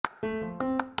Hey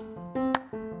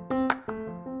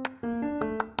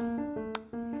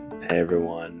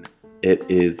everyone, it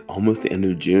is almost the end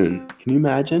of June. Can you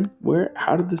imagine? What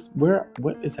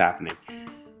is happening?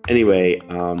 Anyway,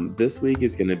 this week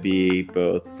is going to be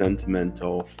both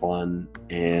sentimental, fun,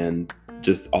 and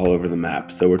just all over the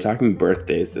map. So we're talking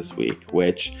birthdays this week,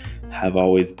 which have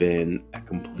always been a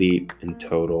complete and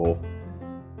total,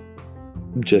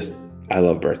 I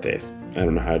love birthdays.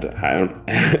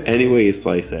 Any way you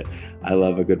slice it. I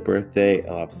love a good birthday.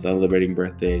 I love celebrating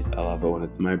birthdays. I love it when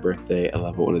it's my birthday. I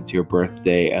love it when it's your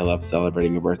birthday. I love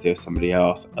celebrating a birthday of somebody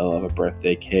else. I love a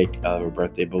birthday cake. I love a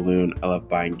birthday balloon. I love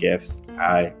buying gifts.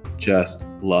 I just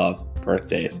love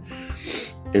birthdays.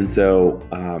 And so,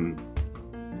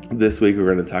 this week, we're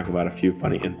going to talk about a few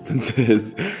funny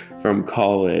instances from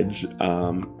college,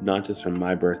 not just from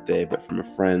my birthday, but from a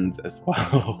friend's as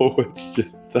well, which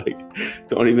just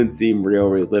don't even seem real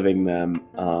reliving them.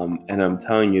 And I'm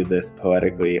telling you this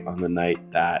poetically on the night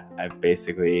that I've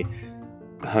basically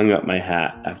hung up my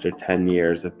hat after 10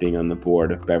 years of being on the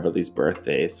board of Beverly's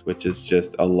Birthdays, which is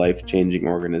just a life-changing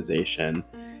organization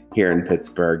here in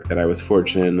Pittsburgh that I was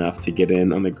fortunate enough to get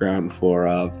in on the ground floor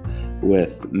of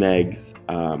with Megs,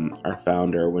 our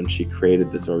founder, when she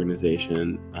created this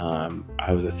organization.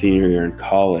 I was a senior year in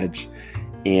college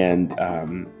and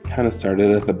kind of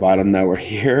started at the bottom. Now we're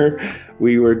here.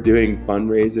 We were doing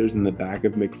fundraisers in the back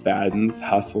of McFadden's,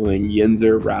 hustling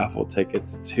Yinzer raffle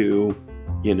tickets to,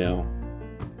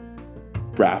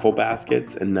 raffle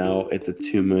baskets. And now it's a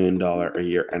 $2 million a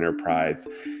year enterprise.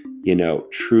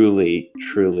 Truly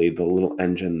the little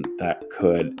engine that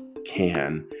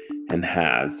can, and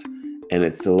has, and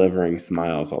it's delivering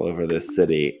smiles all over this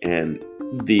city. And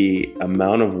the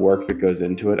amount of work that goes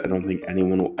into it, I don't think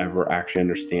anyone will ever actually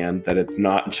understand that it's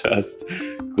not just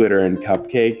glitter and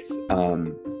cupcakes,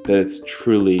 that it's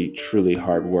truly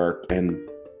hard work. And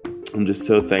I'm just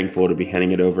so thankful to be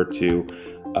handing it over to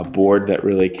a board that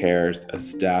really cares, a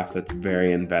staff that's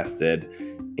very invested,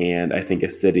 and I think a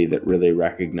city that really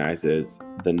recognizes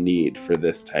the need for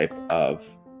this type of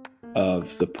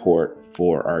support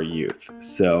for our youth.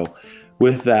 So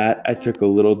with that, I took a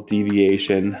little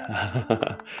deviation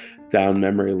down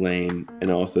memory lane and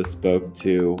also spoke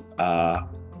to,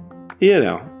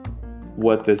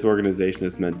 what this organization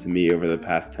has meant to me over the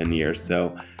past 10 years.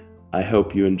 So I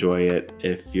hope you enjoy it.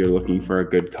 If you're looking for a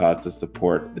good cause to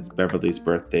support, it's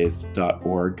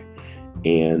beverlysbirthdays.org.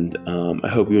 And I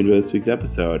hope you enjoy this week's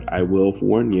episode. I will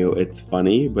warn you, it's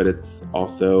funny, but it's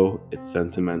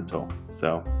sentimental.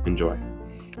 So enjoy.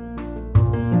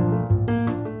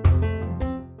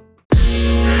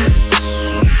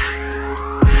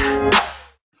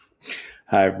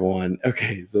 Hi, everyone.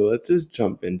 Okay, so let's just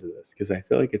jump into this because I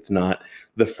feel like it's not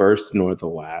the first nor the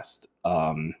last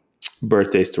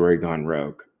birthday story gone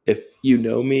rogue. If you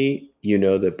know me, you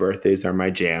know that birthdays are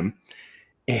my jam.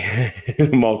 In a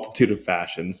multitude of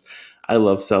fashions. I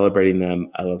love celebrating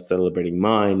them. I love celebrating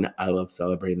mine. I love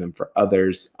celebrating them for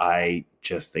others. I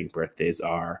just think birthdays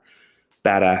are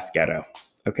badass ghetto.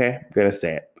 Okay? I'm going to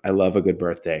say it. I love a good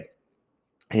birthday.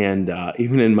 And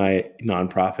even in my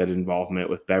nonprofit involvement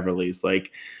with Beverly's,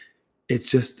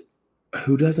 it's just,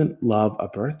 who doesn't love a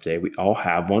birthday? We all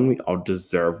have one. We all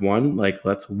deserve one.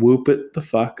 Let's whoop it the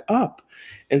fuck up.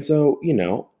 And so,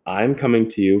 I'm coming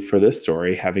to you for this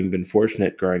story, having been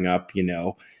fortunate growing up,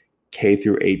 K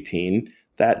through 18,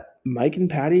 that Mike and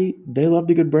Patty, they loved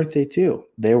a good birthday too.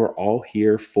 They were all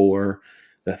here for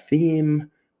the theme,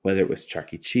 whether it was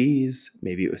Chuck E. Cheese,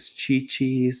 maybe it was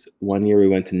Chi-Chi's. One year we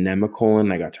went to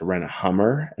Nemacolin. I got to rent a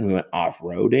Hummer and we went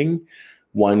off-roading.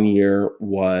 One year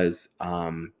was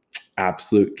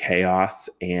absolute chaos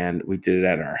and we did it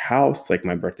at our house.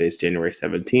 My birthday is January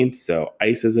 17th, so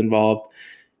ice is involved.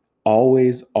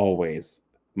 Always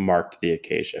marked the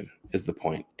occasion is the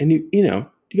point. And you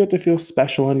got to feel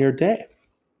special on your day.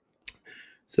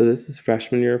 So this is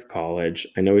freshman year of college.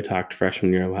 I know we talked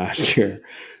freshman year last year.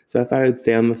 So I thought I'd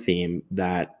stay on the theme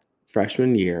that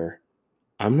freshman year,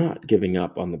 I'm not giving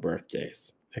up on the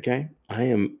birthdays. Okay. I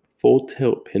am full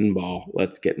tilt pinball.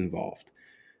 Let's get involved.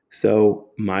 So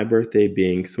my birthday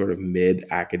being sort of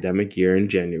mid-academic year in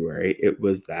January, it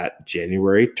was that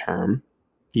January term,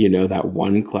 that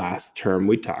one class term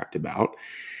we talked about.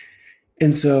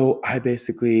 And so I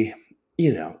basically, I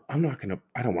don't want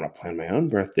to plan my own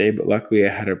birthday, but luckily I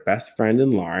had a best friend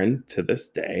in Lauren to this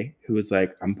day who was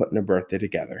like, I'm putting a birthday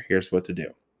together. Here's what to do.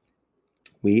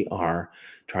 We are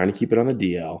trying to keep it on the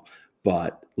DL,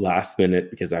 but last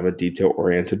minute, because I'm a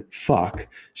detail-oriented fuck,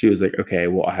 she was like, okay,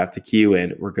 well, I have to key you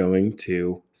in. We're going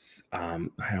to, I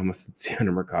almost said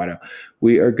Santa Mercado.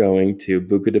 We are going to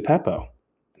Buca di Beppo.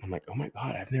 I'm like, oh my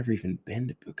God, I've never even been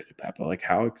to Buca di Beppo. Like,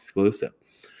 how exclusive.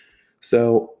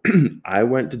 So I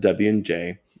went to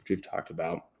W&J, which we've talked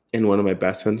about, and one of my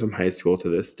best friends from high school to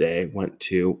this day went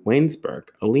to Waynesburg,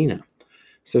 Alina.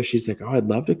 So she's like, oh, I'd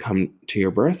love to come to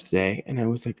your birthday. And I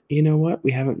was like, you know what?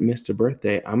 We haven't missed a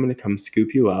birthday. I'm going to come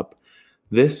scoop you up.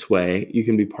 This way, you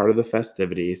can be part of the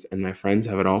festivities, and my friends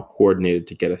have it all coordinated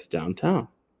to get us downtown.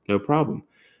 No problem.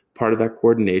 Part of that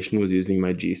coordination was using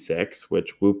my G6,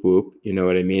 which whoop whoop, you know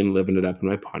what I mean? Living it up in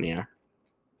my Pontiac.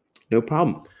 No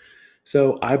problem.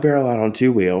 So I barrel out on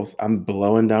two wheels. I'm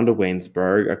blowing down to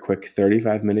Waynesburg, a quick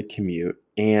 35-minute commute.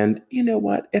 And you know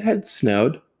what? It had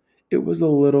snowed. It was a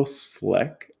little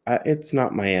slick. It's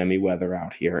not Miami weather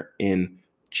out here in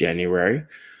January.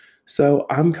 So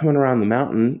I'm coming around the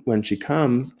mountain when she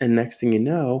comes, and next thing you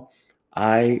know,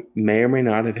 I may or may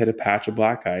not have hit a patch of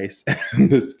black ice, and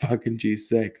this fucking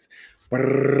G6,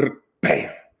 brrr,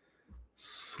 bam,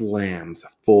 slams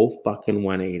full fucking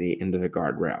 180 into the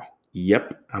guardrail.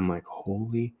 Yep. I'm like,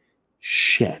 holy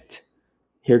shit.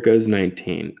 Here goes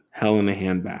 19. Hell in a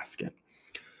handbasket.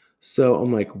 So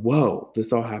I'm like, whoa,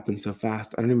 this all happened so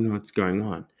fast. I don't even know what's going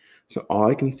on. So all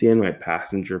I can see in my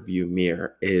passenger view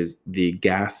mirror is the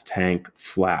gas tank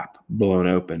flap blown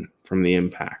open from the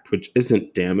impact, which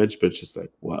isn't damaged, but it's just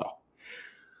like, whoa.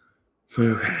 So,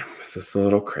 okay, this is a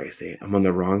little crazy. I'm on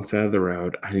the wrong side of the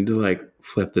road. I need to like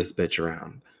flip this bitch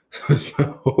around.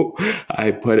 So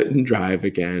I put it in drive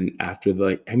again after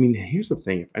here's the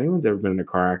thing. If anyone's ever been in a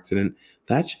car accident,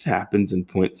 that shit happens in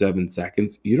 0.7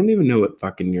 seconds. You don't even know what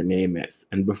fucking your name is.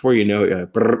 And before you know it, you're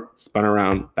like, brrr, spun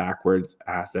around backwards,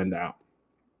 ass end out.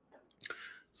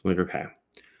 So I'm like, okay.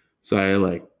 So I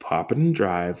like pop it in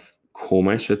drive, cool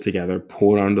my shit together,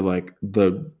 pull it onto like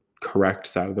the correct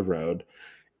side of the road.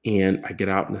 And I get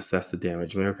out and assess the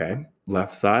damage. I'm like, okay,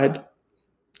 left side,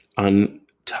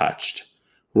 untouched.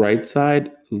 Right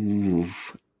side,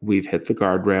 oof, we've hit the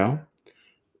guardrail.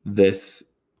 This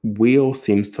wheel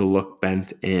seems to look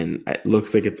bent in. It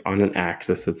looks like it's on an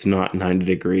axis that's not 90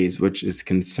 degrees, which is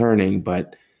concerning.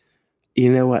 But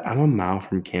you know what? I'm a mile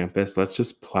from campus. Let's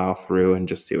just plow through and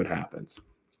just see what happens.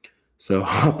 So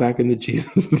hop back in the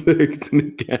G6, and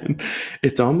again,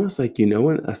 it's almost like, you know,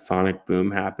 when a sonic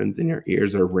boom happens and your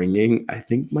ears are ringing. I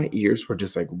think my ears were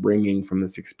just like ringing from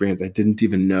this experience. I didn't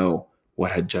even know what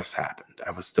had just happened.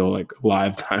 I was still like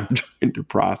live time trying to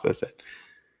process it.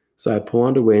 So I pull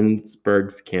onto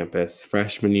Waynesburg's campus,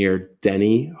 freshman year,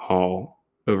 Denny Hall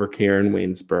over here in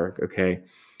Waynesburg. Okay.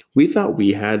 We thought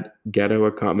we had ghetto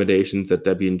accommodations at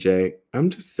W&J. I'm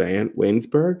just saying,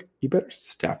 Waynesburg, you better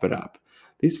step it up.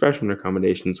 These freshman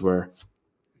accommodations were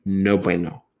no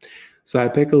bueno. So I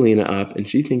pick Alina up, and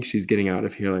she thinks she's getting out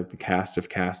of here like the cast of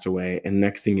Castaway. And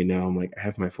next thing you know, I'm like, I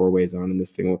have my four ways on, and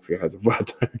this thing looks like it has a flat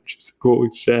tire. She's like,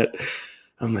 holy shit.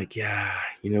 I'm like, yeah,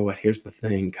 you know what? Here's the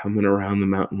thing. Coming around the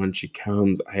mountain when she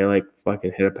comes, I like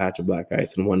fucking hit a patch of black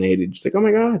ice in 180. Just like, oh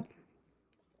my God.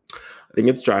 I think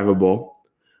it's drivable.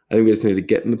 I think we just need to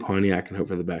get in the Pontiac and hope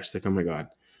for the best. She's like, oh my God.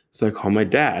 So I call my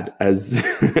dad, as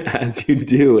as you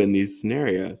do in these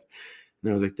scenarios. And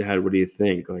I was like, Dad, what do you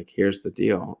think? Like, here's the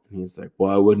deal. And he's like,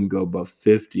 well, I wouldn't go above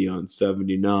 50 on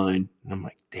 79. And I'm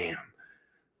like, damn,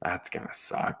 that's going to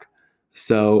suck.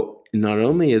 So not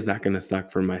only is that going to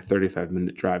suck for my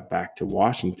 35-minute drive back to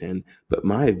Washington, but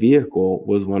my vehicle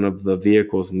was one of the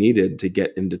vehicles needed to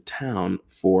get into town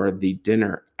for the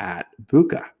dinner at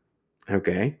Buca.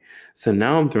 Okay. So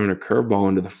now I'm throwing a curveball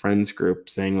into the friends group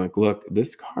saying like, look,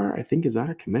 this car I think is out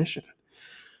of commission.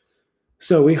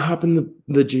 So we hop in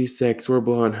the G6, we're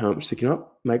blowing home. She's like, you know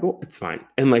what, Michael, it's fine.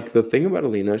 And like the thing about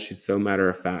Alina, she's so matter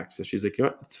of fact. So she's like, you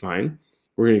know what, it's fine.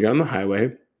 We're going to get on the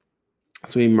highway.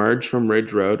 So we merge from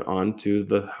Ridge Road onto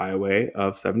the highway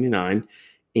of 79.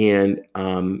 And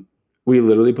we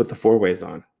literally put the four ways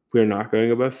on. We're not going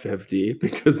above 50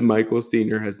 because Michael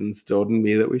Sr. has instilled in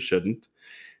me that we shouldn't.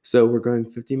 So we're going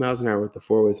 50 miles an hour with the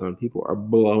four ways on. People are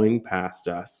blowing past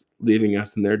us, leaving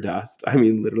us in their dust. I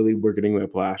mean, literally, we're getting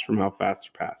whiplash from how fast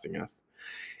they're passing us.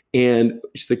 And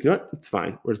she's like, you know what? It's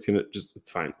fine. We're just going to it's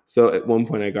fine. So at one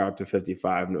point, I got up to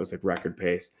 55, and it was like record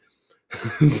pace.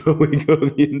 So we go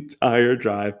the entire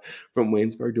drive from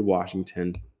Waynesburg to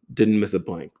Washington. Didn't miss a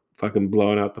blink. Fucking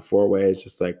blowing out the four ways,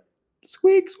 just like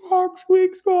squeak, squawk,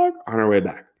 on our way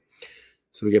back.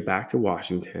 So we get back to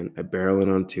Washington. I barrel in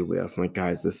on two wheels. I'm like,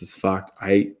 guys, this is fucked.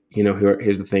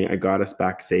 Here's the thing. I got us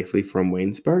back safely from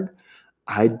Waynesburg.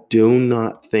 I do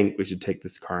not think we should take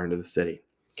this car into the city.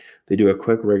 They do a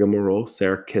quick rigmarole.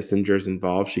 Sarah Kissinger's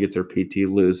involved. She gets her PT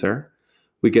loser.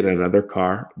 We get another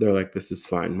car. They're like, this is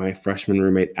fine. My freshman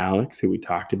roommate, Alex, who we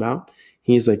talked about,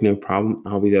 he's like, no problem.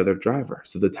 I'll be the other driver.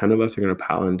 So the 10 of us are going to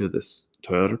pile into this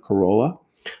Toyota Corolla.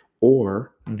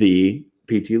 or the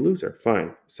PT loser.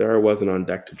 Fine. Sarah wasn't on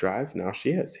deck to drive. Now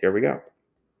she is. Here we go.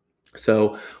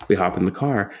 So we hop in the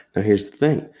car. Now here's the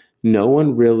thing. No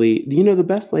one really, the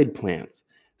best laid plans.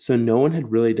 So no one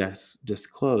had really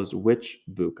disclosed which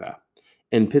Buca.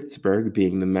 In Pittsburgh,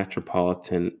 being the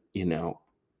metropolitan,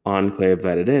 enclave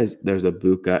that it is, there's a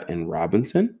Buca in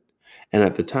Robinson. And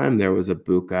at the time, there was a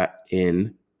Buca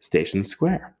in Station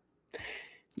Square.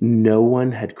 No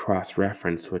one had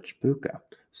cross-referenced which Buca.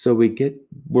 So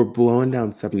we're blowing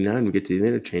down 79. We get to the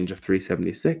interchange of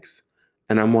 376.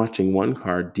 And I'm watching one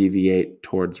car deviate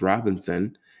towards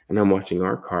Robinson, and I'm watching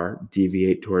our car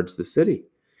deviate towards the city.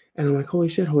 And I'm like, holy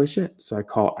shit, holy shit. So I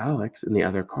call Alex in the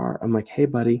other car. I'm like, hey,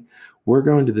 buddy, we're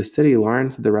going to the city.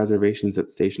 Lauren said the reservation's at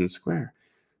Station Square.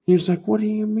 He's like, what do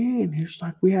you mean? He's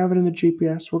like, we have it in the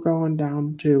GPS. We're going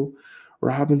down to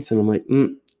Robinson. I'm like,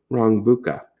 wrong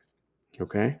Buca.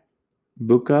 Okay?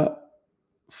 Buca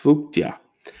Fuctia.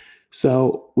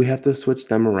 So we have to switch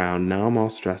them around. Now I'm all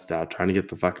stressed out trying to get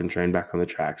the fucking train back on the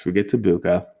tracks. We get to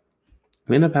Buca.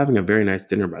 We end up having a very nice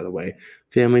dinner, by the way.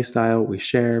 Family style. We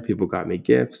share. People got me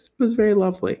gifts. It was very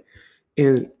lovely.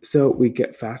 And so we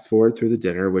get fast forward through the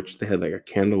dinner, which they had like a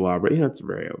candelabra. It's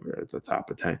very over at the top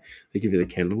of time. They give you the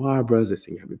candelabras. They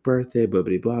sing happy birthday,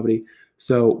 blibbity blobbity.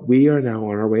 So we are now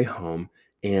on our way home.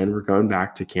 And we're going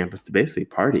back to campus to basically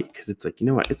party because it's like, you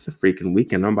know what? It's the freaking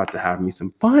weekend. I'm about to have me some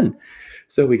fun.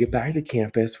 So we get back to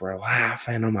campus. We're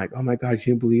laughing. I'm like, oh my God,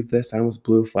 can you believe this? I almost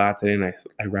blew flat today and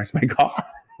I wrecked my car.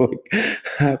 Like,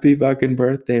 happy fucking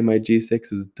birthday. My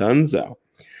G6 is done so.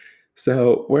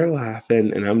 So we're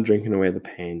laughing and I'm drinking away the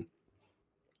pain.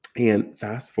 And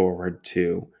fast forward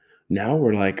to now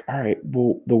we're like, all right,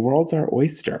 well, the world's our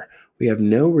oyster. We have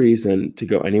no reason to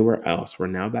go anywhere else. We're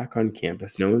now back on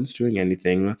campus. No one's doing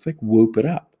anything. Let's like whoop it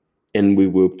up. And we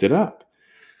whooped it up.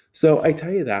 So I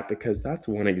tell you that because that's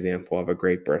one example of a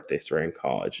great birthday story in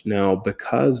college. Now,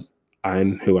 because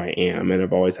I'm who I am and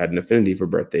I've always had an affinity for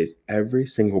birthdays, every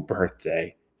single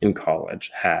birthday in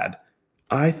college had,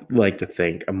 I like to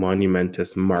think, a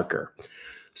monumentous marker.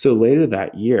 So later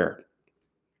that year,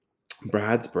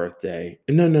 Brad's birthday,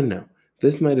 no.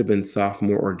 This might have been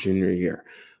sophomore or junior year.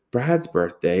 Brad's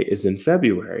birthday is in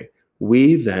February.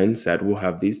 We then said we'll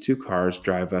have these two cars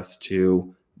drive us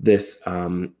to this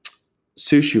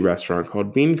sushi restaurant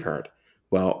called Bean Curd.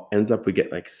 Well, ends up we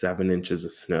get like 7 inches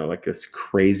of snow, like this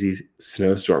crazy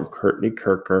snowstorm. Courtney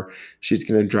Kirker, she's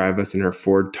going to drive us in her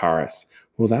Ford Taurus.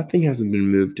 Well, that thing hasn't been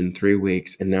moved in 3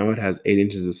 weeks, and now it has 8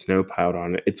 inches of snow piled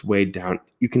on it. It's weighed down.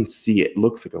 You can see it. It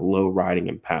looks like a low-riding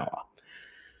Impala.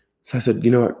 So I said, you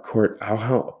know what, Court, I'll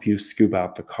help you scoop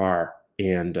out the car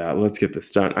and let's get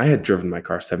this done. I had driven my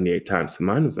car 78 times, so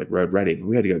mine was like road ready, but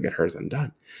we had to go get hers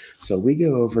undone. So we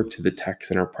go over to the tech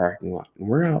center parking lot and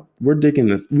we're digging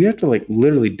this. We have to like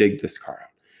literally dig this car out.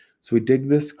 So we dig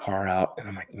this car out and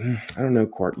I'm like, I don't know,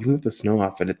 Court, even with the snow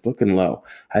off it, it's looking low.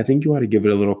 I think you ought to give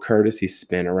it a little courtesy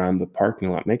spin around the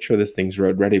parking lot. Make sure this thing's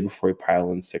road ready before we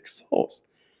pile in 6 souls.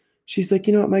 She's like,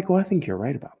 you know what, Michael, I think you're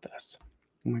right about this.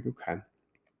 I'm like, okay.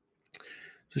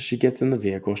 So she gets in the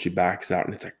vehicle, she backs out,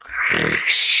 and it's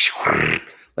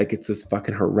like it's this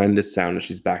fucking horrendous sound as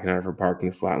she's backing out of her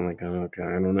parking slot. I'm like, oh, okay,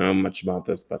 I don't know much about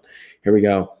this, but here we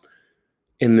go.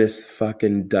 In this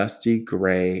fucking dusty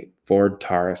gray Ford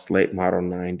Taurus, late model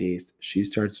 90s, she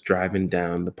starts driving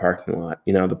down the parking lot.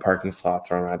 The parking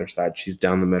slots are on either side. She's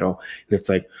down the middle, and it's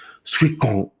like,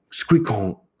 squeak-on,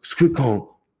 squeak-on, squeak-on.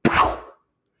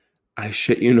 I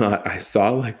shit you not, I saw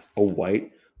like a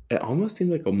white, it almost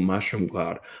seemed like a mushroom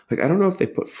cloud. Like, I don't know if they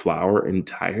put flour in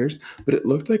tires, but it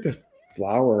looked like a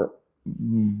flower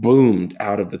boomed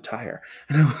out of the tire.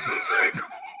 And I was like,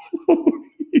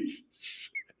 holy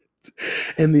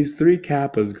shit. And these 3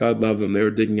 Kappas, God love them, they were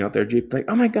digging out their Jeep, like,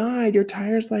 oh my God, your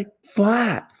tire's like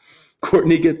flat.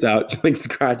 Courtney gets out, she like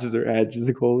scratches her head. She's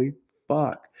like, holy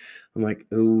fuck. I'm like,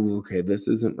 oh, okay, this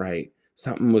isn't right.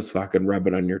 Something was fucking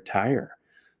rubbing on your tire.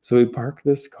 So we park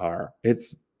this car.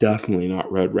 It's definitely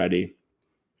not road ready.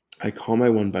 I call my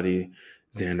one buddy,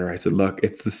 Xander. I said, look,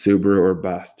 it's the Subaru or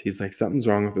bust. He's like, something's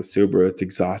wrong with the Subaru. It's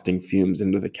exhausting fumes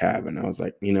into the cab. And I was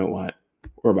like, you know what?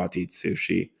 We're about to eat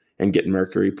sushi and get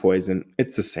mercury poison.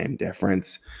 It's the same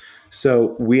difference.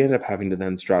 So we end up having to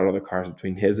then straddle the cars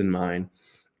between his and mine.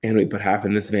 And we put half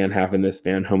in this van,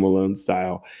 Home Alone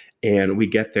style. And we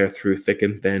get there through thick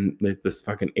and thin, like this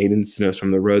fucking 8-inch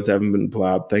snowstorm. The roads haven't been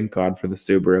plowed. Thank God for the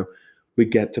Subaru. We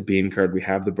get to Bean Curd. We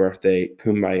have the birthday.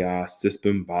 Kumbaya, sis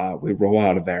boom ba. We roll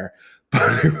out of there.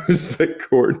 But it was like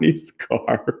Courtney's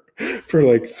car for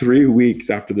like 3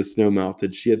 weeks after the snow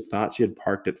melted. She had thought she had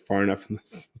parked it far enough in the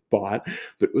spot,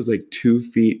 but it was like 2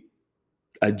 feet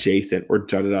adjacent or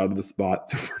jutted out of the spot.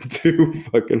 So for 2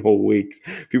 fucking whole weeks,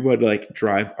 people had to like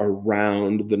drive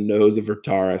around the nose of her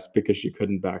Taurus because she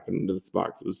couldn't back it into the spot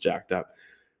because it was jacked up.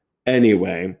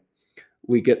 Anyway,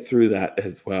 we get through that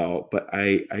as well. But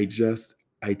I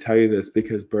tell you this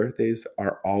because birthdays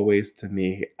are always to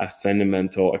me a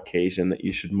sentimental occasion that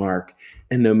you should mark.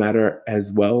 And no matter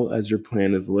as well as your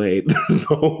plan is laid, there's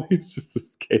always just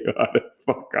this chaotic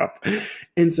fuck up.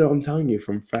 And so I'm telling you,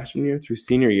 from freshman year through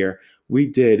senior year, we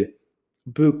did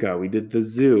Buka, we did the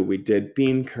zoo, we did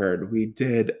Bean Curd, we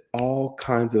did all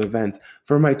kinds of events.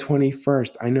 For my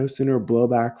 21st, I no sooner blow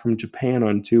back from Japan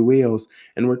on 2 wheels,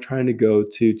 and we're trying to go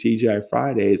to TGI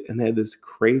Fridays, and they had this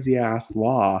crazy ass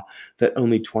law that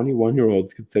only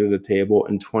 21-year-olds could sit at a table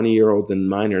and 20-year-olds and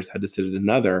minors had to sit at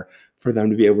another for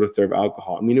them to be able to serve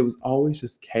alcohol. I mean, it was always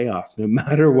just chaos, no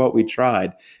matter what we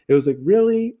tried. It was like,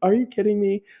 really? Are you kidding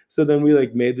me? So then we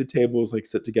like made the tables like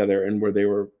sit together and where they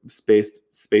were spaced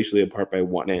spatially apart by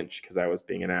 1 inch because I was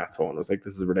being an asshole and I was like,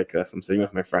 this is ridiculous. I'm sitting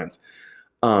with my friends.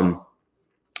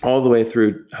 All the way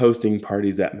through hosting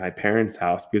parties at my parents'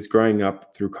 house because growing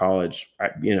up through college,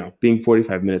 being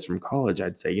 45 minutes from college,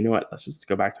 I'd say, you know what, let's just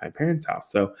go back to my parents'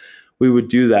 house. So we would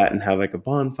do that and have like a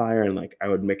bonfire and like I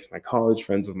would mix my college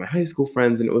friends with my high school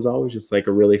friends. And it was always just like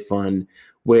a really fun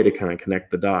way to kind of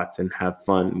connect the dots and have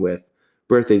fun with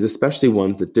birthdays, especially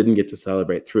ones that didn't get to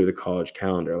celebrate through the college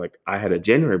calendar. Like I had a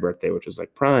January birthday, which was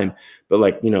like prime, but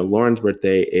like, Lauren's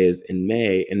birthday is in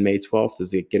May, and May 12th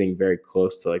is getting very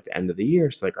close to like the end of the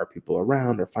year. So like, are people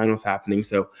around? Are finals happening?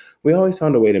 So we always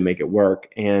found a way to make it work.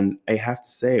 And I have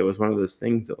to say, it was one of those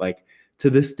things that like, to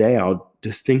this day, I'll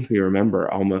distinctly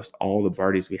remember almost all the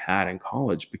parties we had in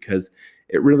college because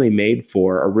it really made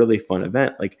for a really fun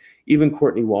event. Like even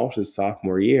Courtney Walsh's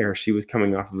sophomore year, she was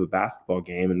coming off of a basketball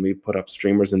game and we put up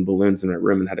streamers and balloons in her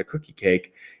room and had a cookie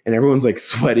cake and everyone's like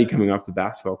sweaty coming off the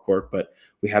basketball court, but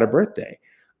we had a birthday.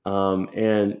 I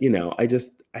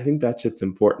think that shit's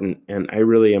important. And I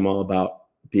really am all about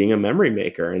being a memory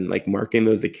maker and like marking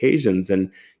those occasions.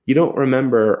 And you don't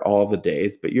remember all the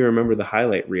days, but you remember the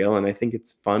highlight reel. And I think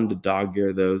it's fun to dog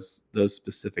ear those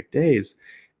specific days.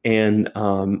 And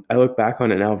I look back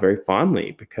on it now very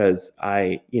fondly because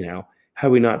had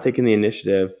we not taken the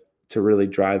initiative to really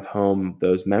drive home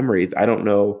those memories, I don't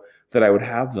know that I would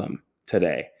have them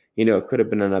today. It could have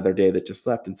been another day that just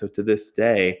left. And so to this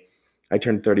day, I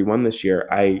turned 31 this year.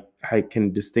 I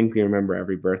can distinctly remember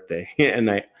every birthday.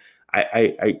 And I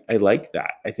like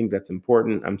that. I think that's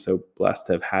important. I'm so blessed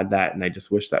to have had that. And I just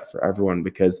wish that for everyone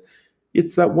because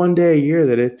it's that one day a year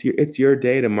that it's your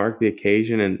day to mark the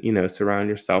occasion and, surround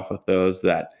yourself with those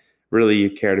that really you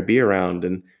care to be around.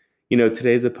 And,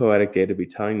 today's a poetic day to be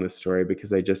telling this story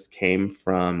because I just came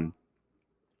from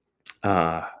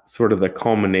sort of the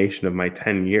culmination of my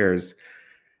 10 years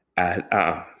at,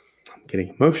 I'm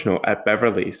getting emotional, at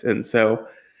Beverly's. And so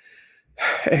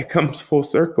it comes full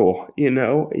circle,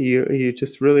 you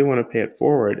just really want to pay it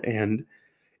forward. And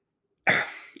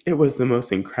it was the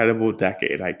most incredible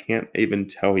decade. I can't even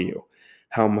tell you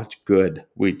how much good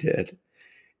we did.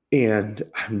 And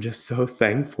I'm just so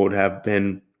thankful to have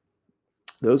been,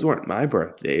 those weren't my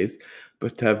birthdays,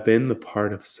 but to have been the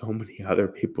part of so many other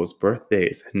people's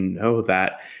birthdays and know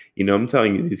that, I'm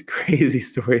telling you these crazy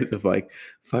stories of like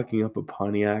fucking up a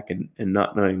Pontiac and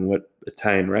not knowing what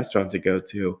Italian restaurant to go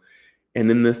to. And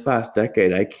in this last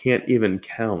decade, I can't even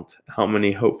count how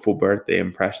many hopeful birthday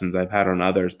impressions I've had on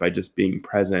others by just being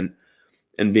present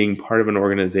and being part of an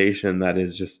organization that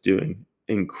is just doing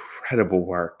incredible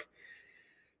work.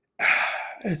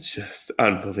 It's just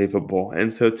unbelievable.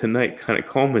 And so tonight kind of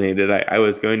culminated. I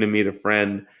was going to meet a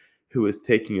friend who was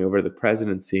taking over the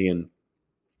presidency, and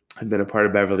I've been a part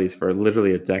of Beverly's for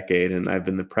literally a decade, and I've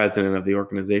been the president of the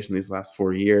organization these last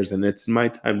 4 years, and it's my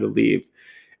time to leave.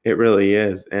 It really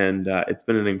is. And it's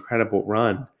been an incredible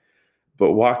run.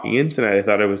 But walking in tonight, I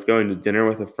thought I was going to dinner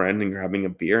with a friend and grabbing a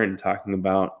beer and talking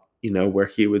about, where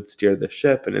he would steer the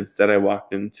ship. And instead I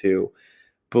walked into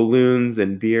balloons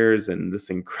and beers and this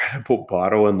incredible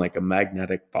bottle in like a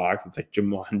magnetic box. It's like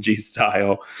Jumanji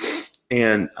style.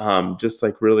 And just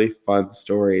like really fun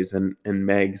stories. And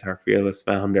Megs, our fearless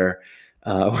founder,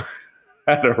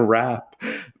 had a rap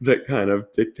that kind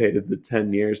of dictated the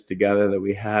 10 years together that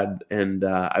we had. And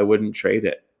I wouldn't trade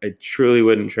it. I truly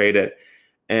wouldn't trade it.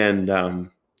 And,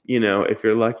 if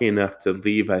you're lucky enough to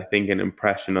leave, I think, an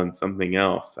impression on something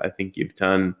else, I think you've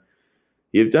done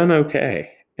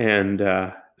okay.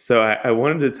 And so I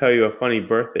wanted to tell you a funny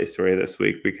birthday story this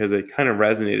week because it kind of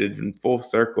resonated in full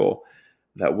circle.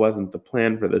 That wasn't the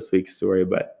plan for this week's story,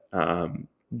 but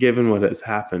given what has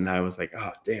happened, I was like,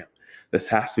 oh, damn, this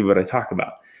has to be what I talk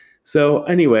about. So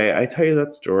anyway, I tell you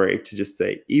that story to just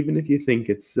say, even if you think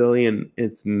it's silly and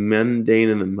it's mundane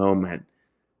in the moment,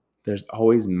 there's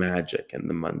always magic in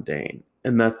the mundane.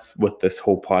 And that's what this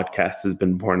whole podcast has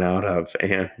been born out of.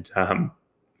 And I'm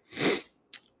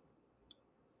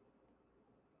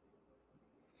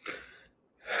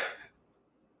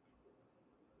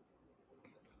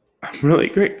really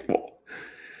grateful.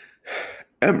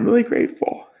 I'm really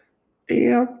grateful.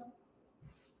 And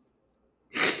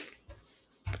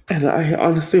I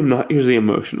honestly am not usually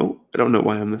emotional. I don't know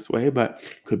why I'm this way, but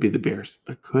it could be the beers.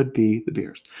 It could be the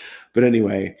beers. But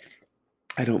anyway,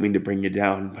 I don't mean to bring you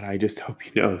down, but I just hope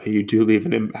you know that you do leave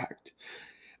an impact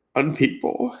on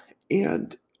people.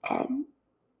 And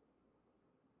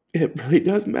it really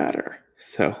does matter.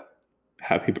 So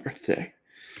happy birthday.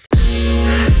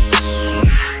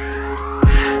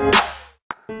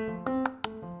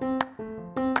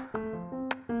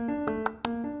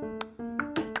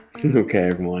 Okay,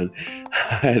 everyone.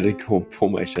 I had to go pull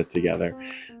my shit together.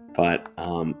 But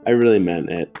I really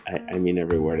meant it. I mean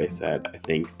every word I said. I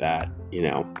think that,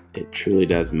 it truly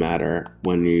does matter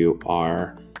when you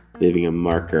are leaving a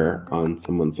marker on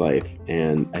someone's life.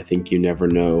 And I think you never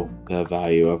know the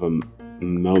value of a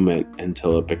moment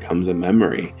until it becomes a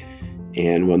memory.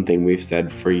 And one thing we've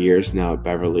said for years now at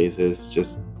Beverly's is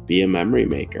just be a memory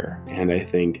maker. And I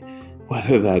think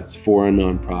whether that's for a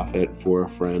nonprofit, for a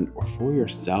friend, or for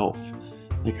yourself,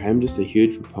 I'm just a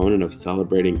huge proponent of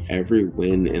celebrating every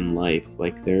win in life.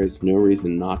 There's no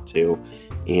reason not to.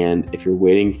 And if you're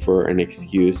waiting for an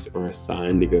excuse or a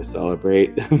sign to go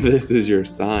celebrate, this is your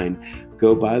sign.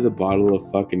 Go buy the bottle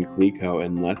of fucking Clico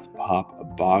and let's pop a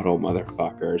bottle,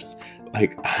 motherfuckers.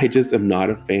 I just am not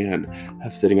a fan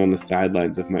of sitting on the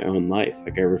sidelines of my own life.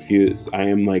 I refuse. I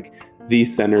am the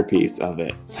centerpiece of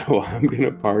it. So I'm going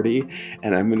to party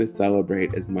and I'm going to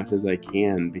celebrate as much as I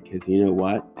can, because you know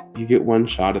what? You get one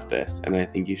shot at this, and I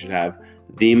think you should have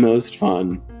the most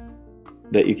fun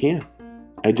that you can.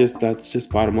 That's just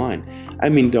bottom line. I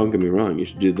mean, don't get me wrong. You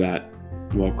should do that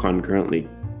while concurrently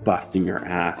busting your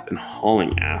ass and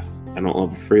hauling ass. I don't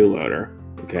love a freeloader.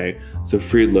 Okay. So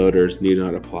freeloaders need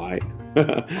not apply.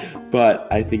 But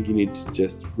I think you need to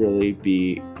just really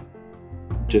be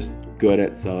just good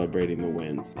at celebrating the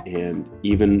wins. And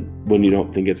even when you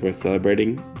don't think it's worth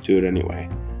celebrating, do it anyway.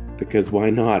 Because why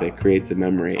not? It creates a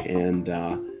memory. And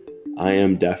I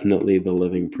am definitely the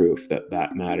living proof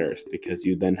that matters, because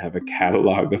you then have a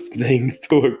catalog of things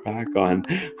to look back on,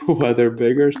 whether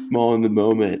big or small in the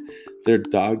moment. They're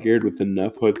dog-eared with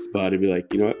enough chutzpah to be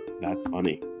like, you know what? That's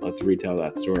funny. Let's retell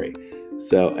that story.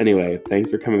 So anyway, thanks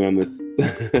for coming on this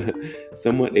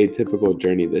somewhat atypical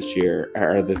journey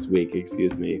this week,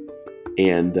 excuse me.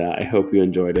 And I hope you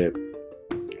enjoyed it.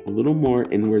 A little more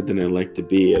inward than I like to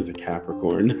be as a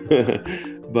Capricorn,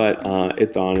 but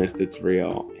it's honest, it's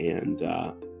real, and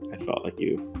I felt like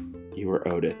you were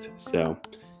owed it. So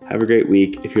have a great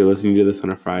week. If you're listening to this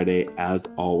on a Friday, as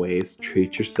always,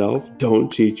 treat yourself.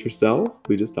 Don't cheat yourself.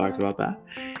 We just talked about that.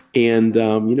 And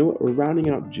you know what? We're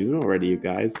rounding out June already, you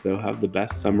guys. So have the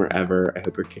best summer ever. I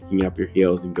hope you're kicking up your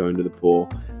heels and going to the pool.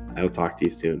 I will talk to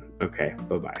you soon. Okay,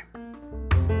 bye-bye.